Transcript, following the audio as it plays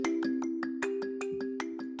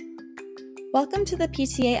Welcome to the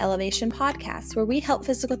PTA Elevation Podcast, where we help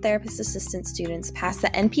physical therapist assistant students pass the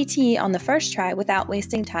NPTE on the first try without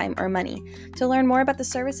wasting time or money. To learn more about the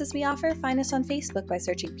services we offer, find us on Facebook by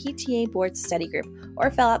searching PTA Board Study Group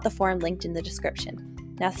or fill out the form linked in the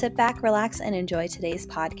description. Now sit back, relax, and enjoy today's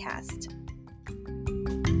podcast.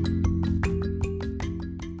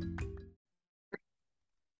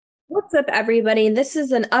 What's up, everybody? This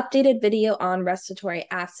is an updated video on respiratory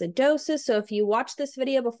acidosis. So if you watched this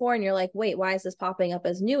video before and you're like, wait, why is this popping up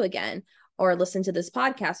as new again? Or listen to this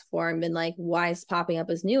podcast before and been like, why is it popping up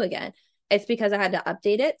as new again? It's because I had to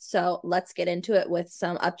update it. So let's get into it with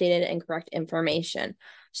some updated and correct information.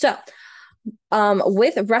 So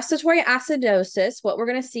with respiratory acidosis, what we're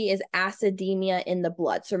going to see is acidemia in the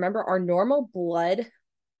blood. So remember, our normal blood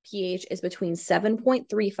pH is between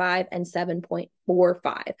 7.35 and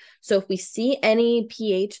 7.45. So if we see any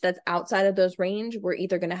pH that's outside of those range, we're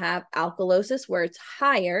either going to have alkalosis, where it's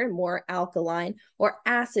higher, more alkaline, or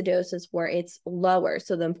acidosis, where it's lower.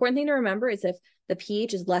 So the important thing to remember is if the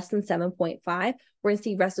pH is less than 7.5, we're going to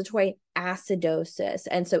see respiratory acidosis.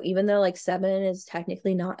 And so even though like 7 is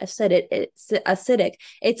technically not acidic,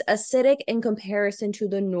 it's acidic in comparison to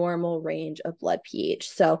the normal range of blood pH.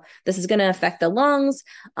 So this is going to affect the lungs.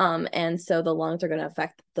 And so the lungs are going to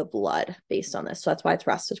affect the blood based on this. So that's why it's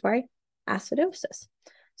respiratory acidosis.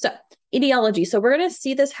 So etiology. So we're going to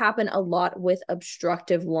see this happen a lot with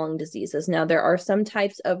obstructive lung diseases. Now, there are some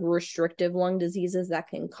types of restrictive lung diseases that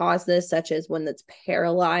can cause this, such as one that's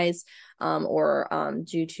paralyzed or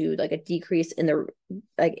due to like a decrease in the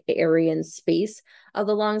area and space of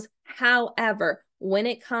the lungs. However, when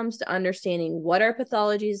it comes to understanding what are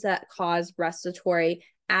pathologies that cause respiratory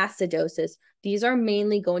acidosis, these are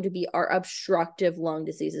mainly going to be our obstructive lung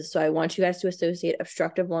diseases. So I want you guys to associate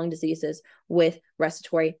obstructive lung diseases with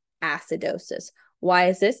respiratory acidosis. Why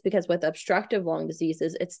is this? Because with obstructive lung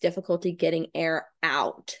diseases, it's difficulty getting air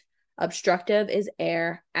out. Obstructive is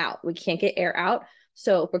air out. We can't get air out.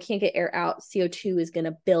 So if we can't get air out, CO2 is going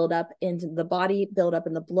to build up into the body, build up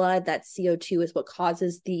in the blood. That CO2 is what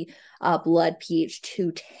causes the blood pH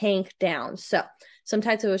to tank down. So some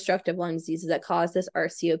types of obstructive lung diseases that cause this are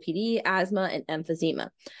COPD, asthma, and emphysema.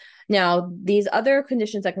 Now, these other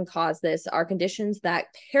conditions that can cause this are conditions that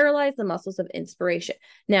paralyze the muscles of inspiration.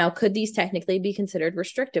 Now, could these technically be considered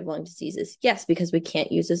restrictive lung diseases? Yes, because we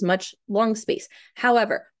can't use as much lung space.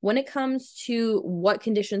 However, when it comes to what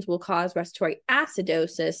conditions will cause respiratory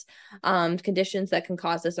acidosis, conditions that can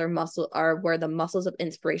cause this are where the muscles of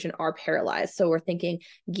inspiration are paralyzed. So we're thinking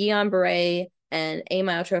Guillain-Barré and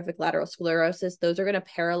amyotrophic lateral sclerosis. Those are going to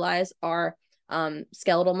paralyze our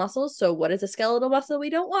skeletal muscles. So what is a skeletal muscle we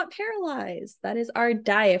don't want paralyzed? That is our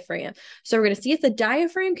diaphragm. So we're going to see if the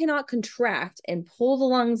diaphragm cannot contract and pull the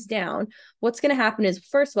lungs down, what's going to happen is,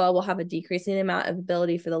 first of all, we'll have a decrease in the amount of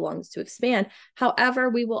ability for the lungs to expand. However,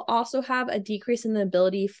 we will also have a decrease in the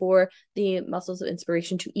ability for the muscles of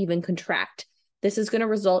inspiration to even contract. This is going to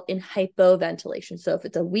result in hypoventilation. So if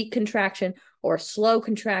it's a weak contraction or a slow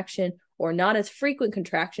contraction or not as frequent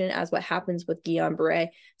contraction as what happens with Guillain-Barré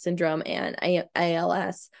syndrome and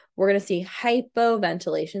ALS, we're going to see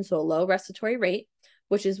hypoventilation, so a low respiratory rate,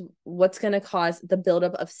 which is what's going to cause the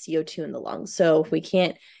buildup of CO2 in the lungs. So if we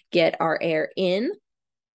can't get our air in,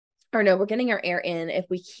 we're getting our air in, if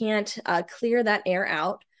we can't clear that air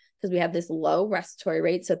out, because we have this low respiratory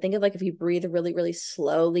rate. So think of like if you breathe really, really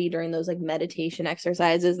slowly during those like meditation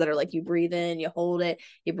exercises that are like you breathe in, you hold it,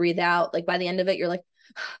 you breathe out. Like by the end of it, you're like,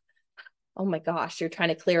 oh my gosh, you're trying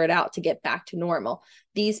to clear it out to get back to normal.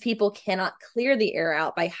 These people cannot clear the air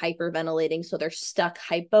out by hyperventilating. So they're stuck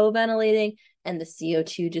hypoventilating and the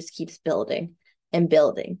CO2 just keeps building and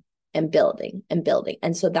building and building and building.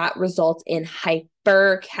 And so that results in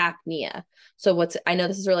hypercapnia. So I know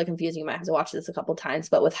this is really confusing. You might have to watch this a couple times,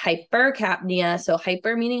 but with hypercapnia, so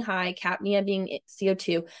hyper meaning high, capnia being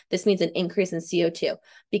CO2, this means an increase in CO2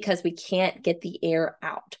 because we can't get the air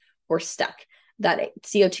out. We're stuck. That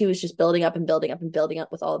CO2 is just building up and building up and building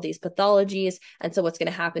up with all of these pathologies. And so what's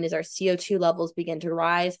going to happen is our CO2 levels begin to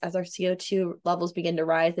rise. As our CO2 levels begin to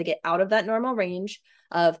rise, they get out of that normal range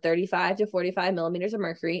of 35 to 45 millimeters of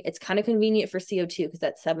mercury. It's kind of convenient for CO2 because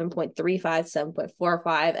that's 7.35,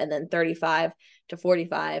 7.45, and then 35 to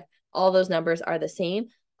 45. All those numbers are the same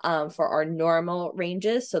for our normal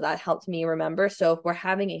ranges. So that helps me remember. So if we're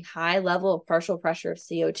having a high level of partial pressure of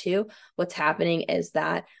CO2, what's happening is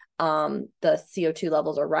that the CO2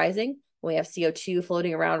 levels are rising. When we have CO2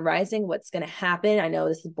 floating around rising, what's going to happen? I know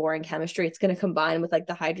this is boring chemistry. It's going to combine with like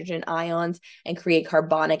the hydrogen ions and create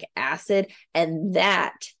carbonic acid. And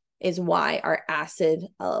that is why our acid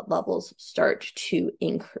levels start to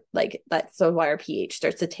increase, like that's so why our pH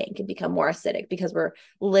starts to tank and become more acidic, because we're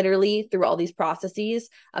literally through all these processes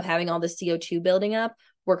of having all the CO2 building up,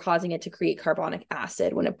 we're causing it to create carbonic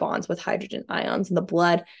acid when it bonds with hydrogen ions in the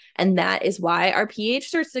blood. And that is why our pH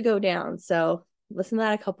starts to go down. So listen to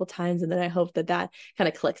that a couple times, and then I hope that that kind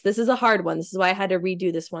of clicks. This is a hard one. This is why I had to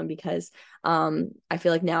redo this one, because I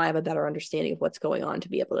feel like now I have a better understanding of what's going on to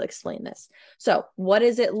be able to explain this. So what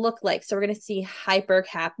does it look like? So we're going to see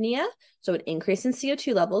hypercapnia, so an increase in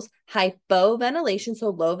CO2 levels, hypoventilation, so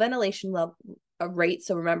low ventilation level rate.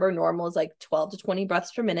 So remember, normal is like 12 to 20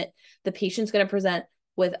 breaths per minute. The patient's going to present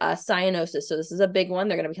with cyanosis. So this is a big one.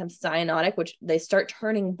 They're going to become cyanotic, which they start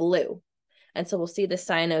turning blue. And so we'll see the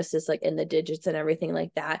cyanosis like in the digits and everything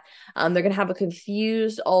like that. They're going to have a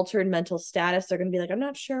confused, altered mental status. They're going to be like, I'm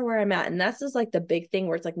not sure where I'm at. And that's just like the big thing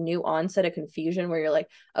where it's like new onset of confusion, where you're like,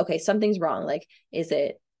 okay, something's wrong. Like, is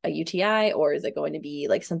it a UTI or is it going to be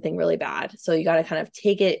like something really bad? So you got to kind of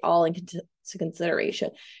take it all into consideration.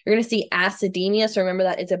 You're going to see acidemia. So remember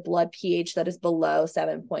that it's a blood pH that is below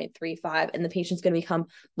 7.35, and the patient's going to become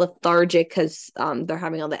lethargic because they're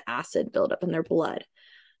having all the acid buildup in their blood.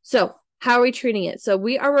 So how are we treating it? So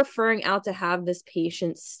we are referring out to have this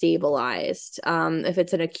patient stabilized. If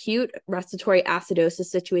it's an acute respiratory acidosis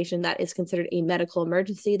situation that is considered a medical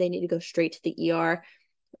emergency, they need to go straight to the ER.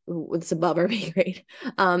 It's above our pay grade.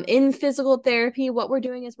 In physical therapy, what we're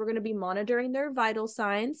doing is we're going to be monitoring their vital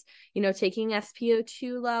signs, taking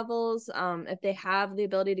SpO2 levels. If they have the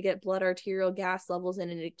ability to get blood arterial gas levels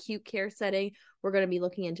in an acute care setting, we're going to be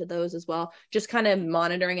looking into those as well. Just kind of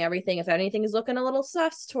monitoring everything. If anything is looking a little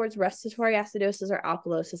sus towards respiratory acidosis or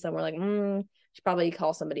alkalosis, then we're like, should probably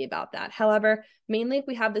call somebody about that. However, mainly if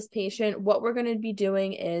we have this patient, what we're going to be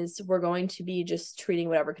doing is we're going to be just treating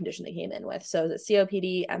whatever condition they came in with. So is it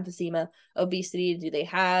COPD, emphysema, obesity? Do they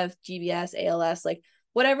have GBS, ALS? Like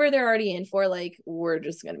whatever they're already in for, like we're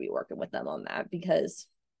just going to be working with them on that, because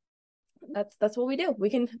that's what we do.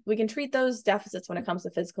 We can treat those deficits when it comes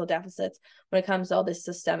to physical deficits. When it comes to all this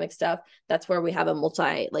systemic stuff, that's where we have a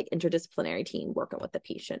interdisciplinary team working with the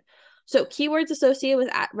patient. So keywords associated with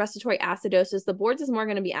respiratory acidosis, the boards is more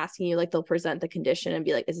going to be asking you, like they'll present the condition and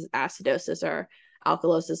be like, is it acidosis or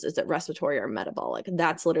alkalosis? Is it respiratory or metabolic?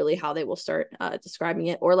 That's literally how they will start describing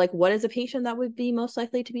it. Or like, what is a patient that would be most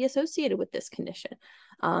likely to be associated with this condition?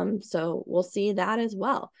 So we'll see that as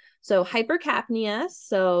well. So hypercapnia,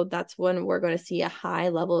 so that's when we're going to see a high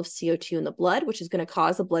level of CO2 in the blood, which is going to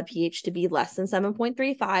cause the blood pH to be less than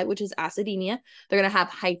 7.35, which is acidemia. They're going to have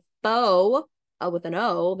hypo with an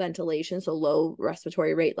O ventilation, so low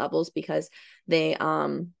respiratory rate levels, because they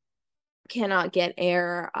cannot get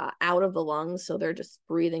air out of the lungs, so they're just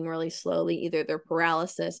breathing really slowly. Either their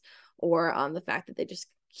paralysis or the fact that they just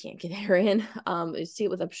can't get air in. You see it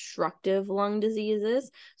with obstructive lung diseases.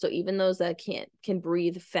 So even those that can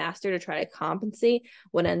breathe faster to try to compensate,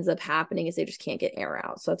 what ends up happening is they just can't get air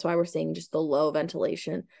out. So that's why we're seeing just the low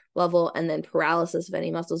ventilation level, and then paralysis of any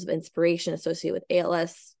muscles of inspiration associated with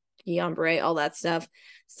ALS, Guillain-Barré, all that stuff.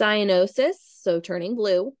 Cyanosis, so turning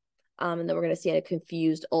blue. And then we're going to see a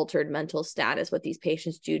confused, altered mental status with these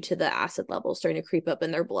patients due to the acid levels starting to creep up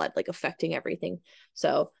in their blood, like affecting everything.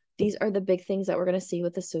 So these are the big things that we're going to see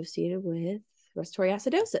with associated with respiratory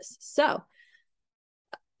acidosis. So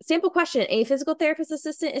sample question, a physical therapist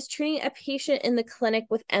assistant is treating a patient in the clinic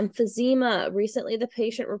with emphysema. Recently, the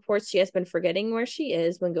patient reports she has been forgetting where she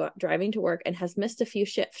is when driving to work and has missed a few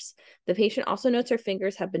shifts. The patient also notes her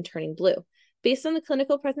fingers have been turning blue. Based on the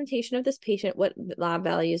clinical presentation of this patient, what lab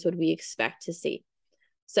values would we expect to see?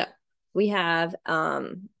 So we have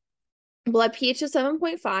blood pH of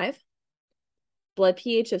 7.5, blood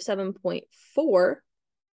pH of 7.4,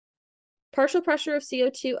 partial pressure of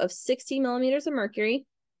CO2 of 60 millimeters of mercury,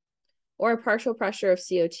 or a partial pressure of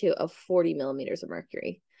CO2 of 40 millimeters of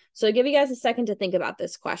mercury. So I'll give you guys a second to think about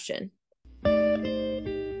this question.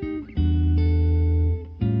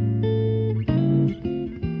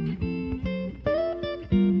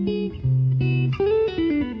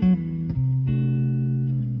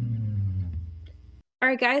 All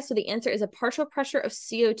right, guys, so the answer is a partial pressure of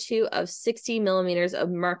CO2 of 60 millimeters of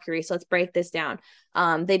mercury. So let's break this down.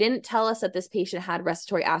 They didn't tell us that this patient had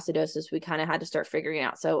respiratory acidosis. We kind of had to start figuring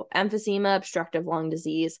out. So emphysema, obstructive lung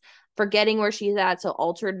disease, forgetting where she's at, so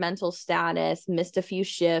altered mental status, missed a few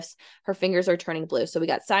shifts, her fingers are turning blue. So we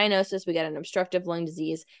got cyanosis, we got an obstructive lung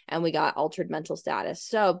disease, and we got altered mental status.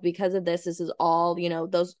 So because of this is all,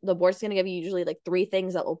 the board's going to give you usually like 3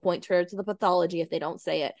 things that will point towards the pathology if they don't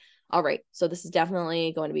say it. All right, so this is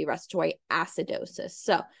definitely going to be respiratory acidosis.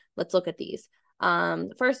 So let's look at these.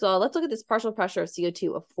 First of all, let's look at this partial pressure of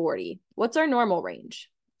CO2 of 40. What's our normal range?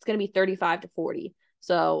 it's going to be 35 to 40.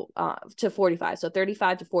 So to 45. So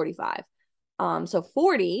 35 to 45. So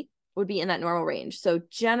 40 would be in that normal range. So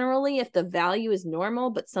generally, if the value is normal,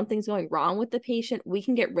 but something's going wrong with the patient, we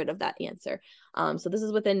can get rid of that answer. So this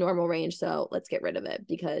is within normal range. So let's get rid of it,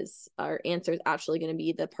 because our answer is actually going to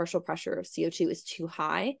be the partial pressure of CO2 is too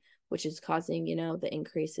high, which is causing, the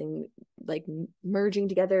increasing, like merging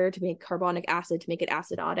together to make carbonic acid, to make it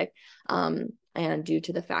acidotic. And due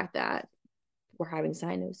to the fact that we're having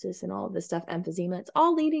cyanosis and all of this stuff, emphysema, it's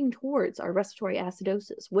all leading towards our respiratory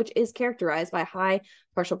acidosis, which is characterized by high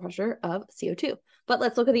partial pressure of CO2. But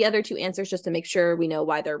let's look at the other two answers just to make sure we know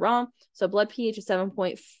why they're wrong. So blood pH is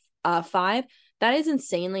 7.5. That is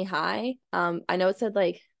insanely high. I know it said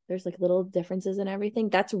like there's like little differences in everything.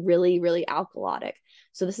 That's really, really alkalotic.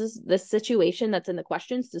 So this is the situation that's in the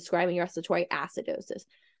questions describing respiratory acidosis.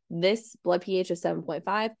 This blood pH of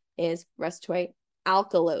 7.5 is respiratory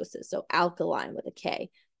alkalosis, so alkaline with a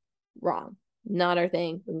K. Wrong. Not our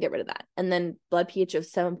thing. We can get rid of that. And then blood pH of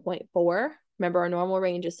 7.4. Remember, our normal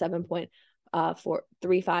range is 7.35 to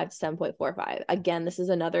 7.45. Again, this is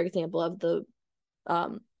another example of the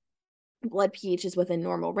blood pH is within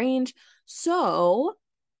normal range. So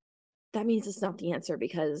that means it's not the answer,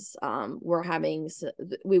 because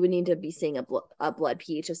we would need to be seeing a blood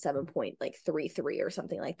pH of 7.33 or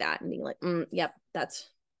something like that, and being like, yep, that's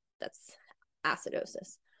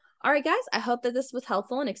acidosis. All right, guys, I hope that this was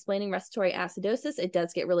helpful in explaining respiratory acidosis. It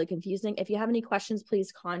does get really confusing. If you have any questions,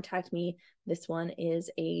 please contact me. This one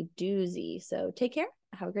is a doozy. So take care.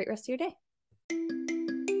 Have a great rest of your day.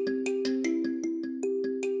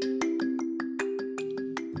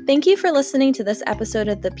 Thank you for listening to this episode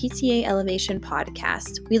of the PTA Elevation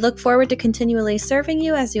Podcast. We look forward to continually serving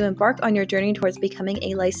you as you embark on your journey towards becoming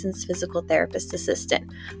a licensed physical therapist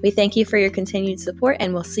assistant. We thank you for your continued support,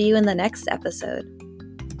 and we'll see you in the next episode.